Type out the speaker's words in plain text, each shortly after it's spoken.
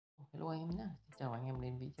Hello anh em nhé, xin chào anh em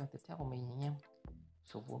đến video tiếp theo của mình anh em.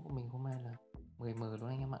 Số vốn của mình hôm nay là 10M luôn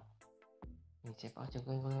anh em ạ. Mình sẽ có chơi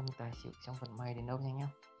game tài xỉu trong phần may đến đâu nha anh em.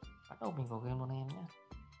 Bắt đầu mình vào game luôn anh em nhé.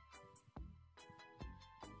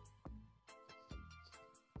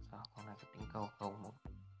 Rồi, con này phải tính cầu 1,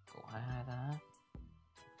 cầu 22 ta.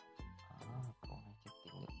 Cầu này chưa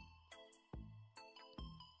tính được.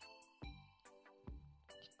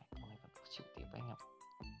 Con này vẫn có xỉu tiếp anh em.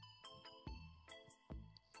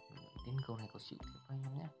 Tin cầu này có xỉu tiếp anh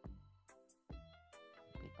em nhé.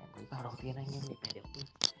 Mới vào đầu tiên anh em bị phải đều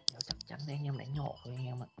chắc chắn anh em đánh nhỏ thôi anh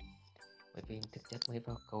em ạ. Bởi vì thực chất mới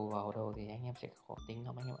vào cầu vào đầu thì anh em sẽ khó tính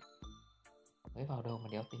lắm anh em ạ. Mới vào đầu mà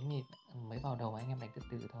đéo tính thì mới vào đầu anh em đánh từ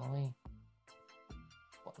từ thôi.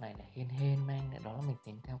 Bọn này là hên anh, đó là mình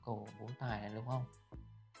tính theo cầu 4 tài này đúng không?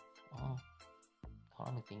 Đó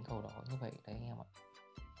là mình tính cầu đó như vậy đấy anh em ạ.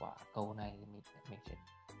 Quả cầu này thì mình sẽ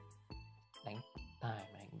đánh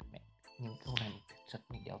tài mà đánh những câu này mình thực chất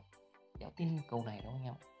mình đéo tin câu này đâu anh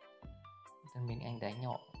em. Nên mình anh đánh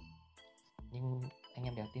nhỏ, nhưng anh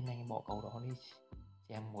em đéo tin anh em bỏ cầu đó đi,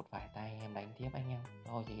 xem một vài tay anh em đánh tiếp anh em,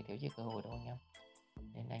 rồi thì thiếu gì cơ hội đâu anh em.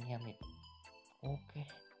 Nên anh em thì ok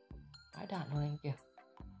bãi đạn luôn anh kìa,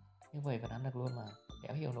 như vậy vẫn ăn được luôn mà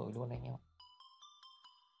đéo hiểu nổi luôn anh em.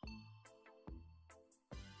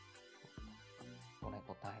 Cầu này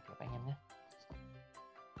cầu tài tiếp anh em nhé.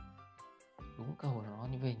 Đúng cầu nó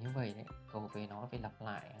như vậy đấy, cầu về nó phải lặp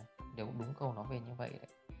lại, nếu đúng cầu nó về như vậy đấy,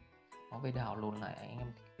 nó về đảo lùn lại anh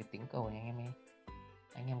em cái tính cầu này anh em ấy.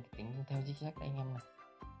 Anh em tính theo zigzag anh em này,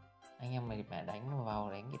 anh em mà đánh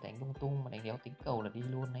vào đánh cái đánh lung tung mà đánh đéo tính cầu là đi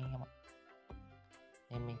luôn anh em ạ.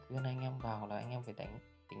 Nên mình khuyên anh em vào là anh em phải đánh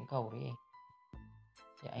tính cầu đi.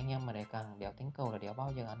 Thì anh em mà để càng đéo tính cầu là đéo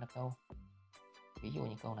bao giờ ăn được đâu. Ví dụ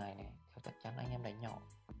như câu này này, theo chắc chắn anh em đánh nhỏ,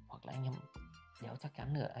 hoặc là anh em đéo chắc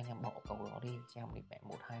chắn nữa anh em bỏ cầu đó đi, xem đi mẹ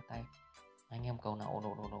 1-2 tay anh em cầu nào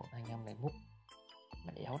đổ anh em lấy múc.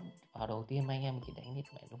 Mà đéo vào đầu tiên mà anh em chỉ đánh nít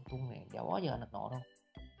mẹ lung tung này đéo bao giờ ăn được nó đâu.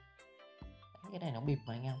 Đánh cái này nó bịp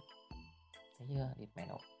mà anh em, thấy chưa? Địt mẹ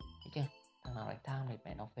nó, thấy chưa? Thằng nào đánh tham thì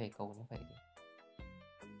mẹ nó về cầu như vậy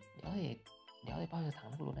thì đéo thì bao giờ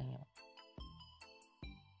thắng được luôn anh em.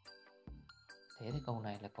 Thế thì cầu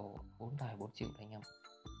này là cầu 4 tài 4 triệu anh em.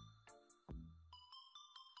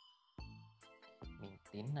 Mình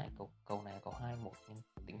tính lại cầu này cầu 21 nhưng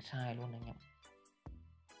tính sai luôn anh em.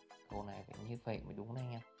 Cầu này phải như vậy mới đúng đấy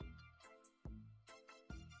anh em.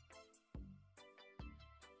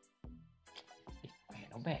 Mẹ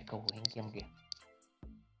nó bẻ cầu anh em kìa,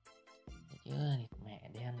 thấy chưa? Mẹ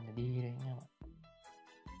đen đi đấy anh em ạ.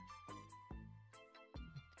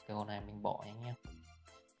 Cầu này mình bỏ anh em.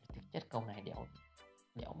 Thực chất cầu này đéo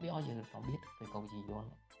bao giờ nó biết về cầu gì luôn,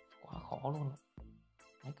 quá khó luôn.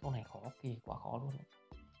 Mấy câu này khó kỳ, quá khó luôn.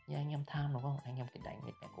 Nhưng anh em tham đúng không, anh em cứ đánh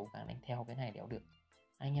thì phải cố gắng đánh theo cái này đéo được.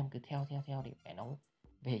 Anh em cứ theo để phải nó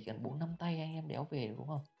về gần 4-5 tay anh em đéo về được đúng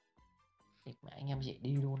không, thì mà anh em dễ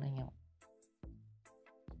đi luôn anh em.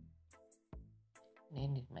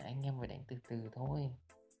 Nên thì mà anh em phải đánh từ từ thôi.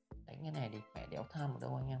 Đánh cái này thì phải đéo tham ở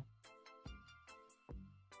đâu anh em.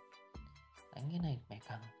 Đánh cái này mẹ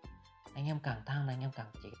anh em càng tham là anh em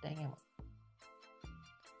càng chết đấy anh em ạ.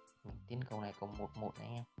 Mình tin cầu này cầu 11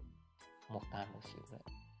 anh em, 1 tài 1 xỉu đấy.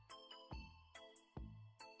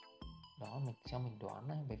 Đó mình cho mình đoán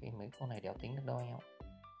đấy, bởi vì mấy con này đéo tính được đâu anh em.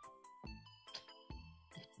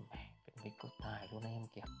 Mẹ với cầu tài luôn anh em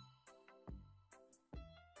kìa.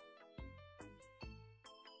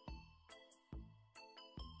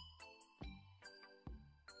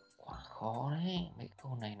 Quá khó đấy, mấy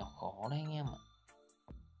con này nó khó đấy anh em ạ.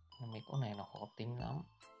 Mấy con này nó khó tính lắm.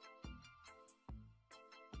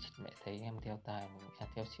 Mẹ thấy em theo tài mình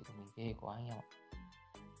theo xỉu mình ghê quá anh em ạ.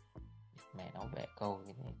 Mẹ nó bẻ cầu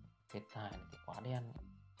cái này, cái tài này thì quá đen.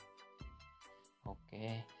 Ok,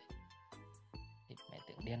 mẹ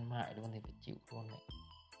tưởng đen mại luôn thì phải chịu luôn đấy.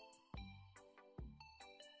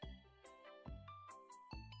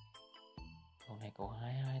 Cầu này cầu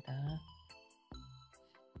 22 ta.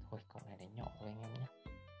 Thôi cầu này đánh nhỏ thôi anh em nhé,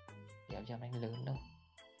 đéo cho đánh lớn đâu.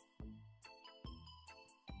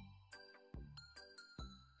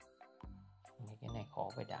 Mấy cái này khó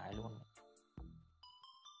phải đái luôn.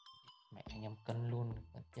 Mẹ anh em cân luôn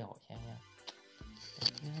vẫn giỏi cho anh em.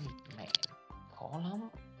 Mẹ khó lắm.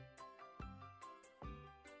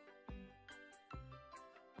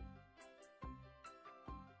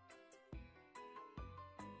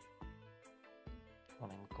 Cầu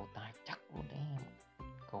này cầu tài chắc luôn đấy em.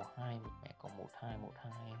 Cầu 2 mẹ cầu 12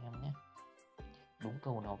 anh em nhé. Đúng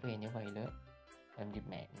cầu nó về như vậy đấy. Em đi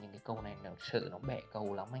mẹ những cái câu này nó sợ nó bẻ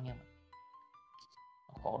cầu lắm anh em.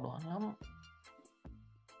 Nó khó đoán lắm.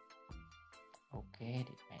 Ok thì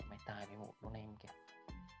mẹ mày tài 11 luôn em kìa.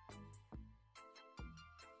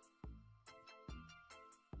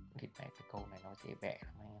 Thịt mẹ cái câu này nó dễ bẻ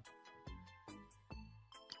lắm anh em.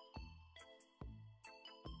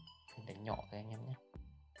 Mình đánh nhỏ thôi anh em nhé.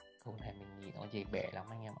 Câu này mình nghĩ nó dễ bẻ lắm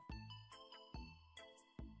anh em ạ.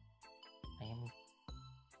 Anh em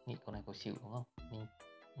nghĩ câu này câu xỉu đúng không?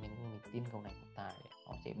 Mình tin câu này câu tài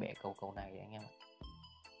nó sẽ bẻ câu này anh em ạ.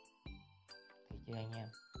 Thấy chưa anh em?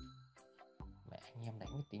 Mẹ anh em đánh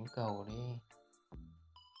cái tính cầu đi.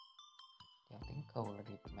 Kéo tính cầu là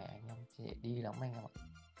thì mẹ anh em sẽ đi lắm anh em ạ.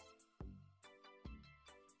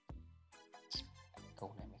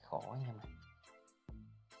 Câu này mới khó anh em này.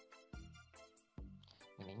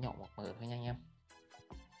 Mình đánh nhỏ một mở thôi nha anh em.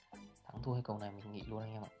 Thắng thua câu này mình nghĩ luôn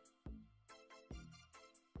anh em ạ.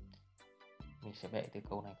 Mình sẽ bẻ từ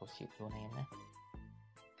câu này câu xỉu luôn anh em nhé.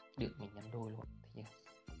 Được mình nhấn đôi luôn. Thấy chưa?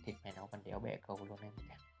 Thịt mẹ nó vẫn đéo bẻ câu luôn em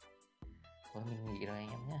kìa. Thôi mình nghĩ rồi anh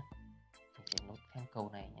em nhé. Mình sẽ nốt thêm câu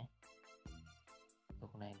này nhé. Câu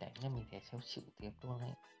này đánh là mình sẽ xéo xỉu tiếp luôn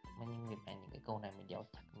đấy. Mà nhưng mẹ những cái câu này mình đéo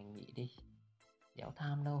chắc mình nghĩ đi. Đéo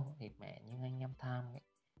tham đâu. Thịt mẹ nhưng anh em tham ấy.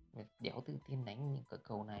 Mình đéo tự tin đánh những cái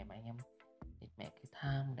câu này mà anh em thịt mẹ cứ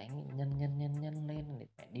tham đánh nhân lên thịt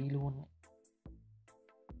mẹ đi luôn ấy.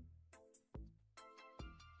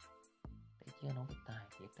 Thấy chưa, nó bị tài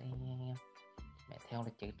tiếp đây anh em. Mẹ theo là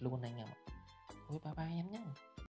chết luôn anh em ạ. Thôi bye bye em nhé.